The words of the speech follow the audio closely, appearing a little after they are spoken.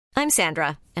I'm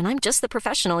Sandra, and I'm just the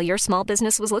professional your small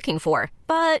business was looking for.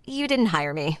 But you didn't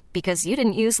hire me because you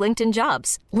didn't use LinkedIn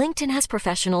Jobs. LinkedIn has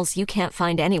professionals you can't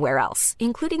find anywhere else,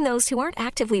 including those who aren't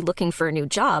actively looking for a new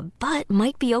job, but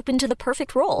might be open to the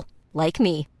perfect role, like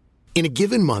me. In a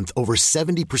given month, over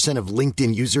 70% of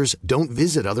LinkedIn users don't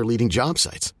visit other leading job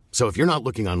sites. So if you're not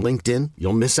looking on LinkedIn,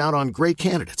 you'll miss out on great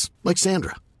candidates like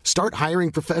Sandra. Start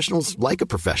hiring professionals like a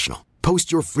professional.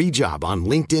 Post your free job on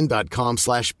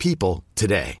linkedin.com/people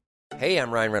today. Hey,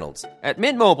 I'm Ryan Reynolds. At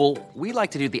Mint Mobile, we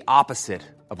like to do the opposite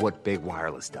of what Big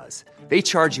Wireless does. They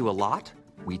charge you a lot,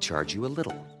 we charge you a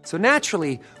little. So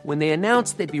naturally, when they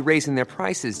announced they'd be raising their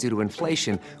prices due to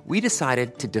inflation, we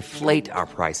decided to deflate our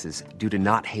prices due to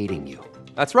not hating you.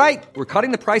 That's right. We're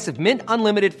cutting the price of Mint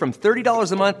Unlimited from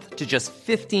 $30 a month to just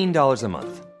 $15 a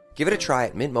month. Give it a try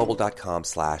at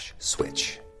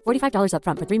mintmobile.com/switch. $45 up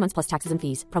front for 3 months plus taxes and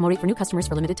fees. Promo rate for new customers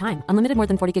for limited time. Unlimited more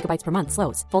than 40 gigabytes per month.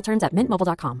 Slows full terms at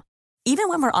mintmobile.com. Even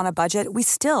when we're on a budget, we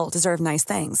still deserve nice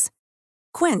things.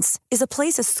 Quince is a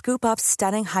place to scoop up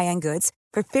stunning high-end goods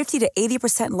for 50 to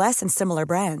 80% less than similar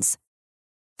brands.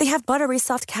 They have buttery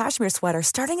soft cashmere sweaters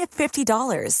starting at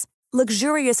 $50,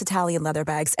 luxurious Italian leather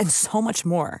bags, and so much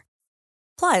more.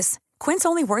 Plus, Quince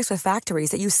only works with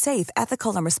factories that use safe,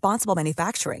 ethical, and responsible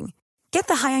manufacturing. Get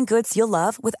the high-end goods you'll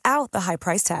love without the high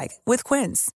price tag with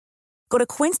Quince. Go to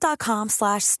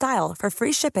quince.com/style for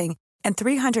free shipping and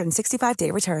 365-day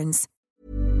returns.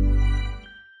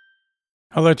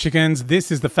 Hello, chickens. This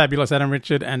is the fabulous Adam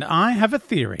Richard, and I have a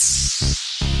theory.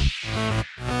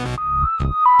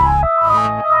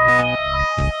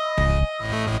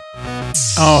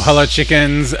 Oh, hello,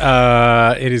 chickens.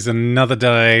 It is another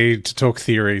day to talk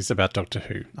theories about Doctor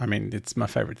Who. I mean, it's my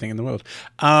favourite thing in the world.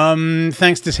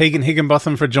 Thanks to Tegan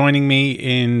Higginbotham for joining me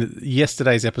in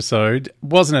yesterday's episode.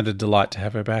 Wasn't it a delight to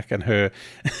have her back and her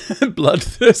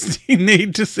bloodthirsty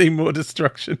need to see more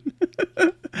destruction?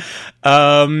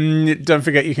 Don't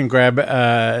forget you can grab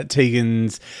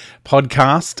Tegan's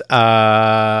podcast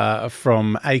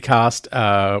from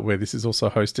Acast, where this is also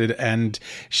hosted, and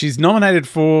she's nominated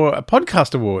for a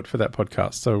podcast award for that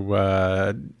podcast.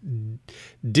 So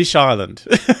Dish Island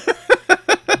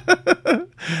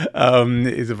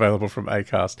is available from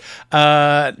Acast.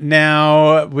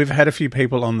 Now, we've had a few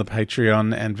people on the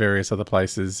Patreon and various other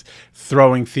places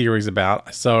throwing theories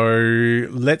about, so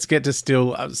let's get to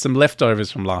still some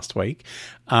leftovers from last week.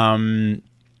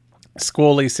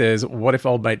 Squally says, what if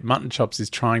old mate Mutton Chops is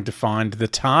trying to find the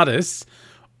TARDIS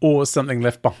or something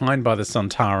left behind by the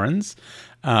Sontarans?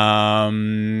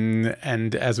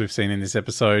 And as we've seen in this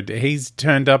episode, he's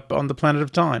turned up on the planet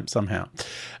of time somehow.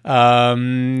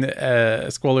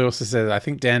 Squally also says, I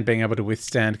think Dan being able to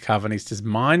withstand Carvanista's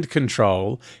mind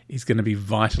control is going to be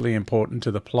vitally important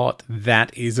to the plot.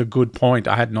 That is a good point.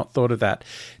 I had not thought of that.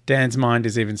 Dan's mind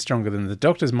is even stronger than the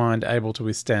Doctor's mind, able to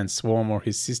withstand Swarm or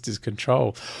his sister's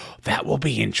control. That will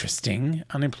be interesting.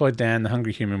 Unemployed Dan, the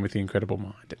hungry human with the incredible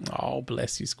mind. Oh,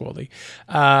 bless you, Squally.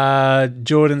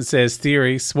 Jordan says,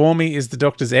 theory, Swarmy is the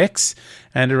Doctor's ex,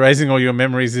 and erasing all your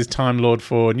memories is Time Lord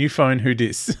for new phone, who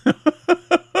dis?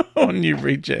 Or new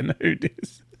regen, who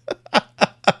dis?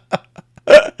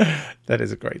 That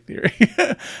is a great theory.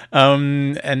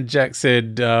 And Jack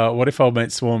said, what if old mate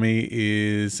Swarmy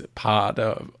is part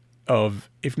of,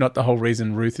 if not the whole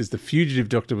reason Ruth is the fugitive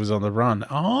Doctor was on the run?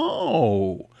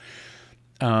 Oh.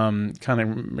 Can't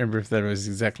remember if that was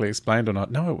exactly explained or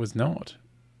not. No, it was not.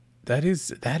 That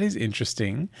is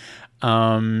interesting.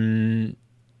 And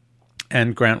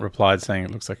Grant replied saying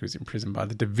it looks like he was imprisoned by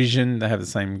the Division. They have the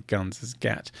same guns as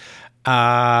Gat.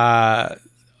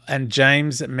 And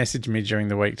James messaged me during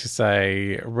the week to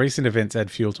say, recent events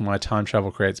add fuel to my time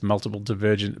travel creates multiple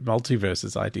divergent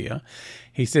multiverses idea.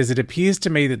 He says, it appears to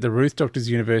me that the Ruth Doctor's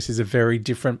universe is a very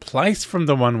different place from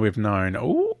the one we've known.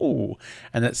 Ooh.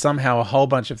 And that somehow a whole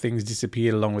bunch of things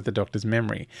disappeared along with the Doctor's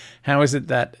memory. How is it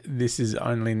that this is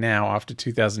only now, after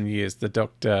 2,000 years, the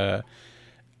Doctor...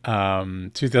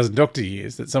 2,000 Doctor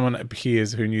years, that someone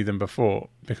appears who knew them before,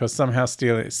 because somehow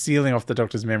sealing off the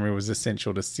Doctor's memory was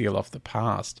essential to seal off the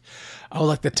past. Oh,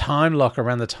 like the time lock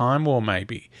around the Time War,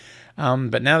 maybe.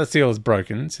 But now the seal is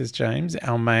broken, says James.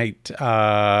 Our mate,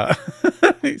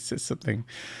 he says something.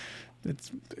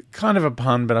 It's kind of a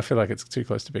pun, but I feel like it's too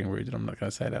close to being rude, and I'm not going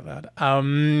to say it out loud.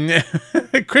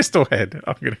 Crystal Head,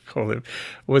 I'm going to call him,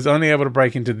 was only able to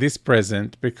break into this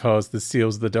present because the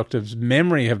seals of the Doctor's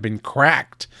memory have been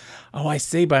cracked. Oh, I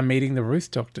see, by meeting the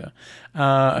Ruth Doctor.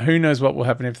 Who knows what will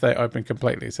happen if they open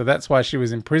completely. So that's why she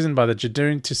was imprisoned by the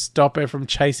Jadoon, to stop her from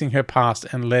chasing her past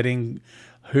and letting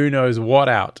who knows what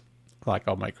out, like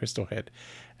old mate Crystal Head.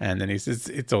 And then he says,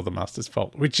 it's all the Master's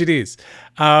fault, which it is.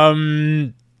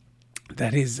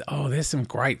 That is, there's some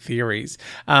great theories.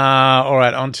 All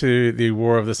right, on to the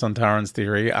War of the Sontarans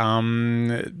theory.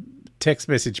 Text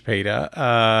message Peter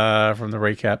from the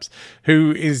recaps,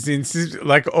 who is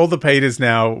like all the Peters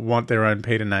now want their own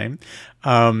Peter name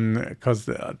because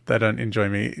they don't enjoy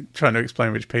me trying to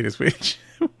explain which Peter's which,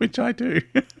 which I do.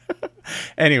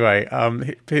 Anyway,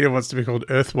 Peter wants to be called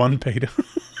Earth One Peter.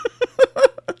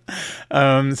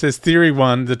 Says Theory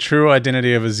 1, the true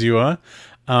identity of Azure.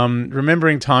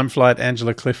 Remembering Time Flight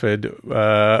Angela Clifford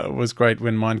was great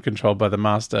when mind controlled by the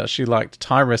Master. She liked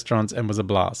Thai restaurants and was a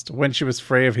blast. When she was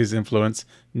free of his influence,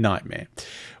 nightmare.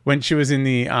 When she was in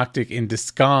the Arctic in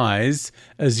disguise,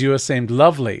 Azure seemed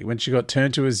lovely. When she got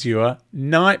turned to Azure,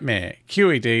 nightmare.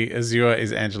 QED, Azure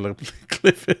is Angela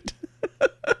Clifford.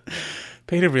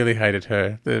 Peter really hated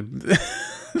her.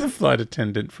 The flight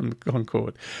attendant from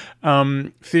Concorde.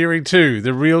 Theory 2,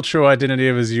 the real true identity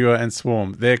of Azure and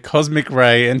Swarm. They're Cosmic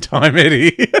Ray and Time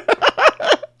Eddie.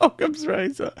 Occam's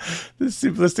razor. The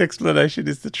simplest explanation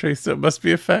is the truth, so it must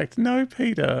be a fact. No,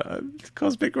 Peter.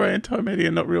 Cosmic Ray and Time Eddie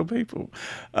are not real people.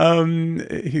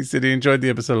 He said he enjoyed the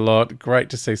episode a lot. Great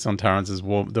to see Sontarans as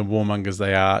the warmongers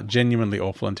they are. Genuinely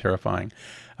awful and terrifying.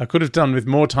 I could have done with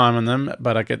more time on them,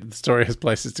 but I get that the story has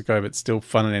places to go, but still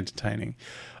fun and entertaining.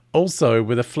 Also,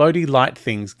 with the floaty light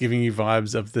things giving you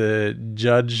vibes of the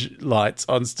judge lights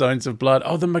on Stones of Blood.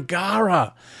 Oh, the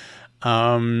Megara.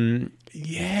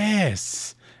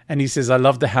 Yes. And he says, I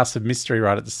love the House of Mystery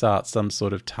right at the start. Some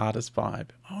sort of TARDIS vibe.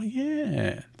 Oh,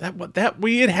 yeah. That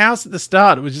weird house at the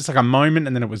start. It was just like a moment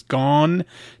and then it was gone.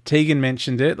 Tegan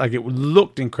mentioned it. Like it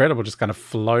looked incredible, just kind of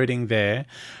floating there.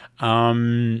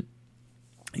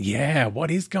 Yeah,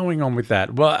 what is going on with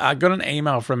that? Well, I got an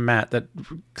email from Matt that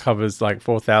covers like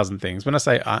 4,000 things. When I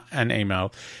say an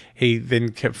email, he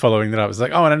then kept following that up. It was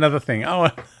like, and another thing.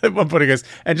 At one point he goes,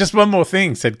 and just one more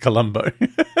thing, said Columbo.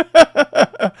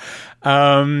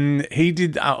 He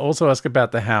did also ask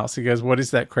about the house. He goes, what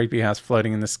is that creepy house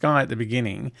floating in the sky at the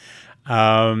beginning?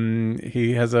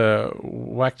 He has a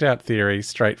whacked out theory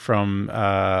straight from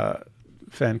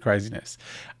Fan Craziness.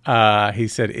 He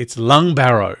said, it's Lung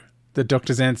Barrow, the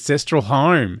Doctor's ancestral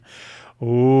home.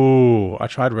 Ooh, I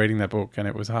tried reading that book and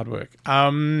it was hard work.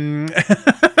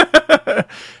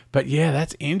 But yeah,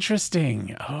 that's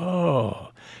interesting. Oh,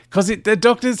 because the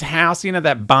Doctor's house,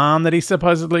 that barn that he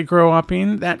supposedly grew up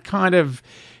in, that kind of,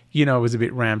 was a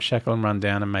bit ramshackle and run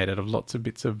down and made out of lots of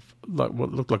bits of like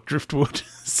what looked like driftwood.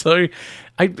 So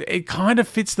it kind of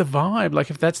fits the vibe. Like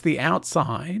if that's the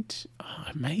outside,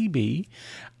 maybe.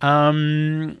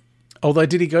 Although,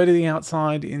 did he go to the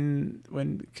outside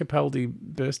when Capaldi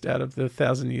burst out of the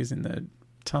 1,000 years in the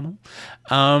tunnel?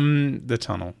 The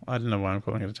tunnel. I don't know why I'm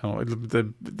calling it a tunnel. When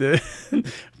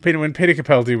Peter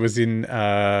Capaldi was in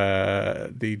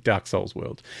the Dark Souls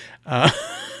world,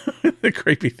 the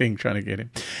creepy thing trying to get him.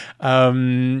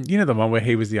 The one where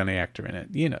he was the only actor in it.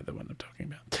 You know the one I'm talking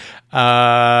about.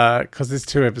 Because there's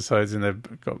 2 episodes and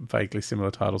they've got vaguely similar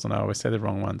titles, and I always say the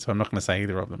wrong one, so I'm not going to say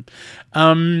either of them.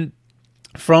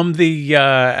 From the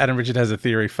Adam Richard Has a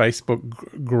Theory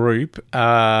Facebook group, there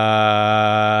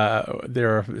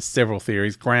are several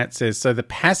theories. Grant says, so the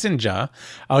passenger,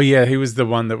 he was the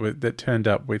one that turned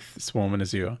up with Swarm and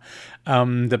Azure.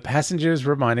 The passengers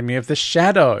reminded me of the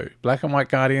Shadow. Black and White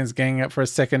Guardians ganging up for a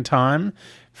second time,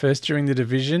 first during the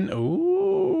division. Ooh.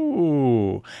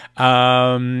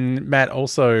 Matt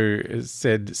also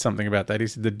said something about that. He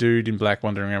said the dude in black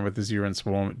wandering around with Azure and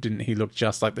Swarm, didn't he look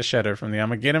just like the Shadow from the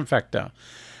Armageddon Factor?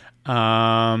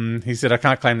 He said, I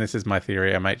can't claim this as my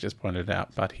theory. I might just point it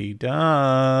out, but he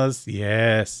does.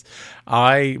 Yes.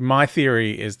 My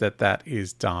theory is that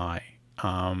is Di.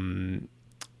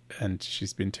 And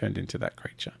she's been turned into that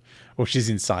creature. Or she's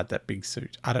inside that big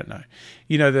suit. I don't know.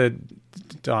 The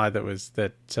Di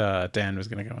that Dan was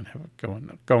going to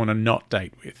go on a not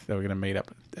date with. They were going to meet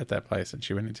up at that place, and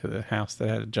she went into the house that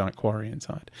had a giant quarry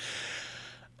inside.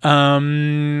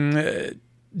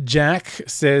 Jack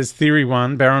says, Theory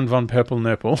 1, Baron von Purple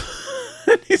Nurple.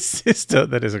 And his sister,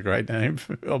 that is a great name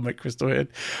for Old McCrystalhead.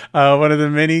 One of the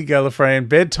many Gallifreyan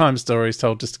bedtime stories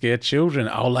told to scare children.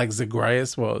 Like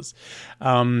Zagreus was.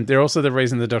 They're also the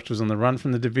reason the Doctor was on the run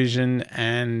from the division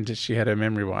and she had her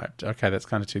memory wiped. Okay, that's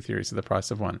kind of 2 theories at the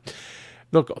price of 1.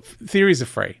 Look, theories are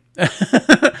free.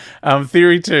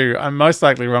 Theory 2, I'm most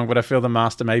likely wrong, but I feel the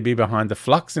Master may be behind the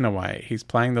Flux in a way. He's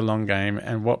playing the long game,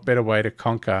 and what better way to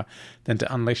conquer than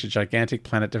to unleash a gigantic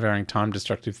planet-devouring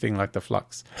time-destructive thing like the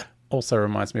Flux? Also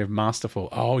reminds me of Masterful.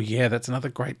 Oh, yeah, that's another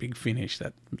great big finish,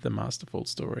 the Masterful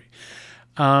story.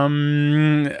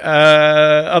 Other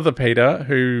Peter,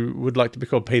 who would like to be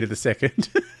called Peter II,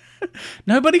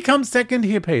 Nobody comes second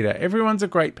here, Peter. Everyone's a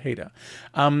great Peter.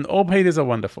 All Peters are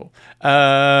wonderful.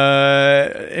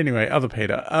 Anyway, other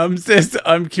Peter says,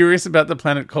 I'm curious about the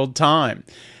planet called Time.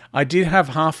 I did have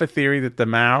half a theory that the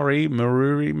Maruri,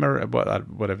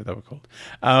 whatever they were called,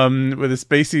 were the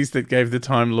species that gave the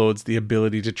Time Lords the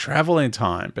ability to travel in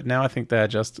time. But now I think they are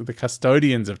just the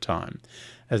custodians of time,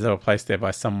 as they were placed there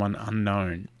by someone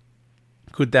unknown.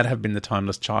 Could that have been the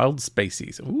timeless child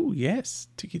species? Ooh, yes.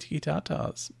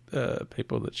 Tiki-tiki-tatas,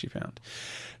 people that she found.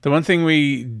 The one thing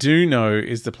we do know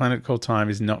is the planet called Time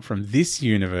is not from this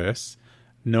universe,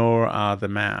 nor are the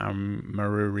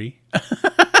Maruri,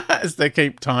 as they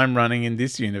keep time running in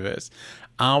this universe.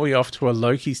 Are we off to a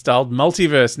Loki-styled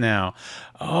multiverse now?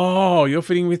 Oh, you're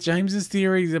fitting with James's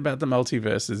theories about the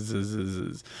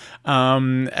multiverses.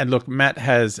 And look, Matt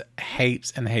has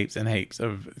heaps and heaps and heaps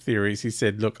of theories. He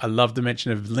said, look, I love the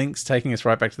mention of Lynx taking us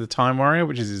right back to the Time Warrior,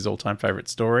 which is his all-time favourite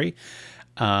story.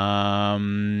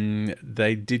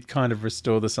 They did kind of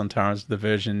restore the Sontarans to the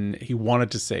version he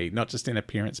wanted to see, not just in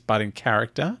appearance, but in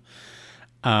character.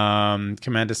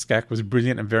 Commander Skak was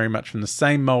brilliant and very much from the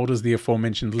same mould as the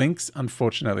aforementioned Lynx.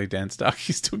 Unfortunately, Dan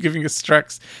Starkey is still giving us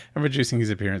Strax and reducing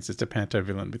his appearances to Panto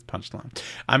villain with punchline.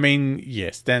 I mean,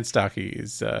 yes, Dan Starkey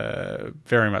is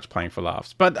very much playing for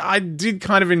laughs. But I did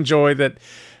kind of enjoy that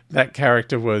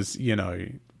character was,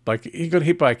 like he got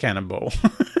hit by a cannonball.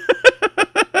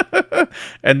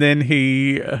 And then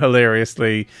he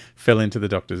hilariously fell into the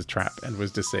Doctor's trap and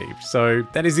was deceived. So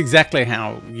that is exactly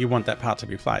how you want that part to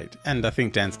be played. And I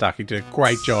think Dan Starkey did a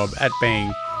great job at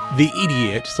being the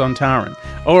idiot Sontaran.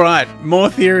 All right, more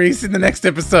theories in the next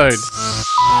episode.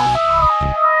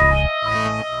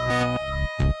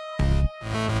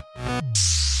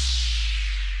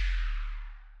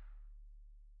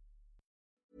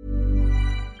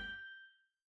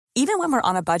 Even when we're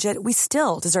on a budget, we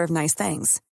still deserve nice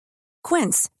things.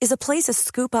 Quince is a place to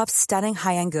scoop up stunning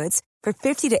high-end goods for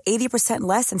 50 to 80%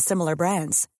 less than similar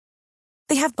brands.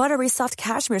 They have buttery soft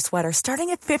cashmere sweaters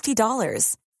starting at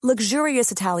 $50,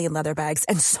 luxurious Italian leather bags,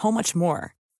 and so much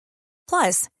more.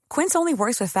 Plus, Quince only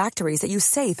works with factories that use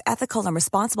safe, ethical, and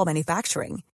responsible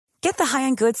manufacturing. Get the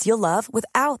high-end goods you'll love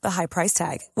without the high price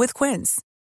tag with Quince.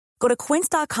 Go to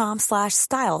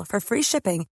quince.com/style for free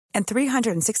shipping and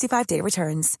 365-day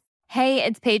returns. Hey,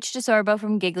 it's Paige DeSorbo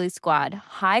from Giggly Squad.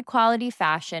 High quality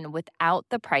fashion without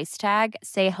the price tag.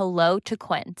 Say hello to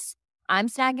Quince. I'm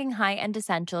snagging high-end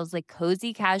essentials like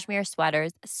cozy cashmere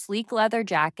sweaters, sleek leather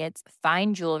jackets,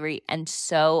 fine jewelry, and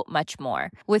so much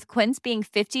more. With Quince being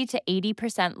 50 to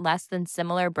 80% less than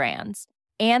similar brands.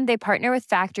 And they partner with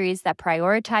factories that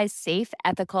prioritize safe,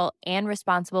 ethical, and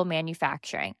responsible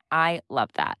manufacturing. I love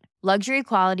that. Luxury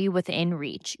quality within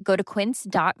reach. Go to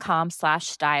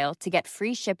quince.com/style to get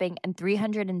free shipping and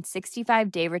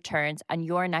 365-day returns on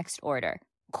your next order.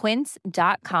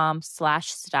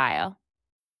 Quince.com/style.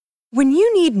 When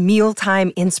you need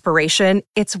mealtime inspiration,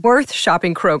 it's worth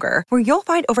shopping Kroger, where you'll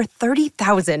find over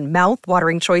 30,000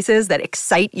 mouth-watering choices that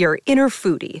excite your inner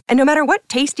foodie. And no matter what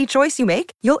tasty choice you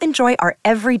make, you'll enjoy our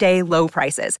everyday low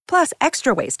prices, plus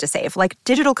extra ways to save, like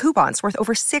digital coupons worth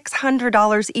over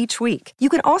 $600 each week. You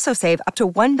can also save up to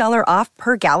 $1 off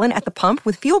per gallon at the pump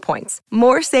with fuel points.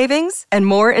 More savings and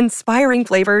more inspiring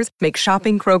flavors make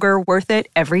shopping Kroger worth it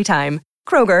every time.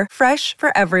 Kroger, fresh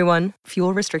for everyone.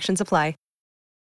 Fuel restrictions apply.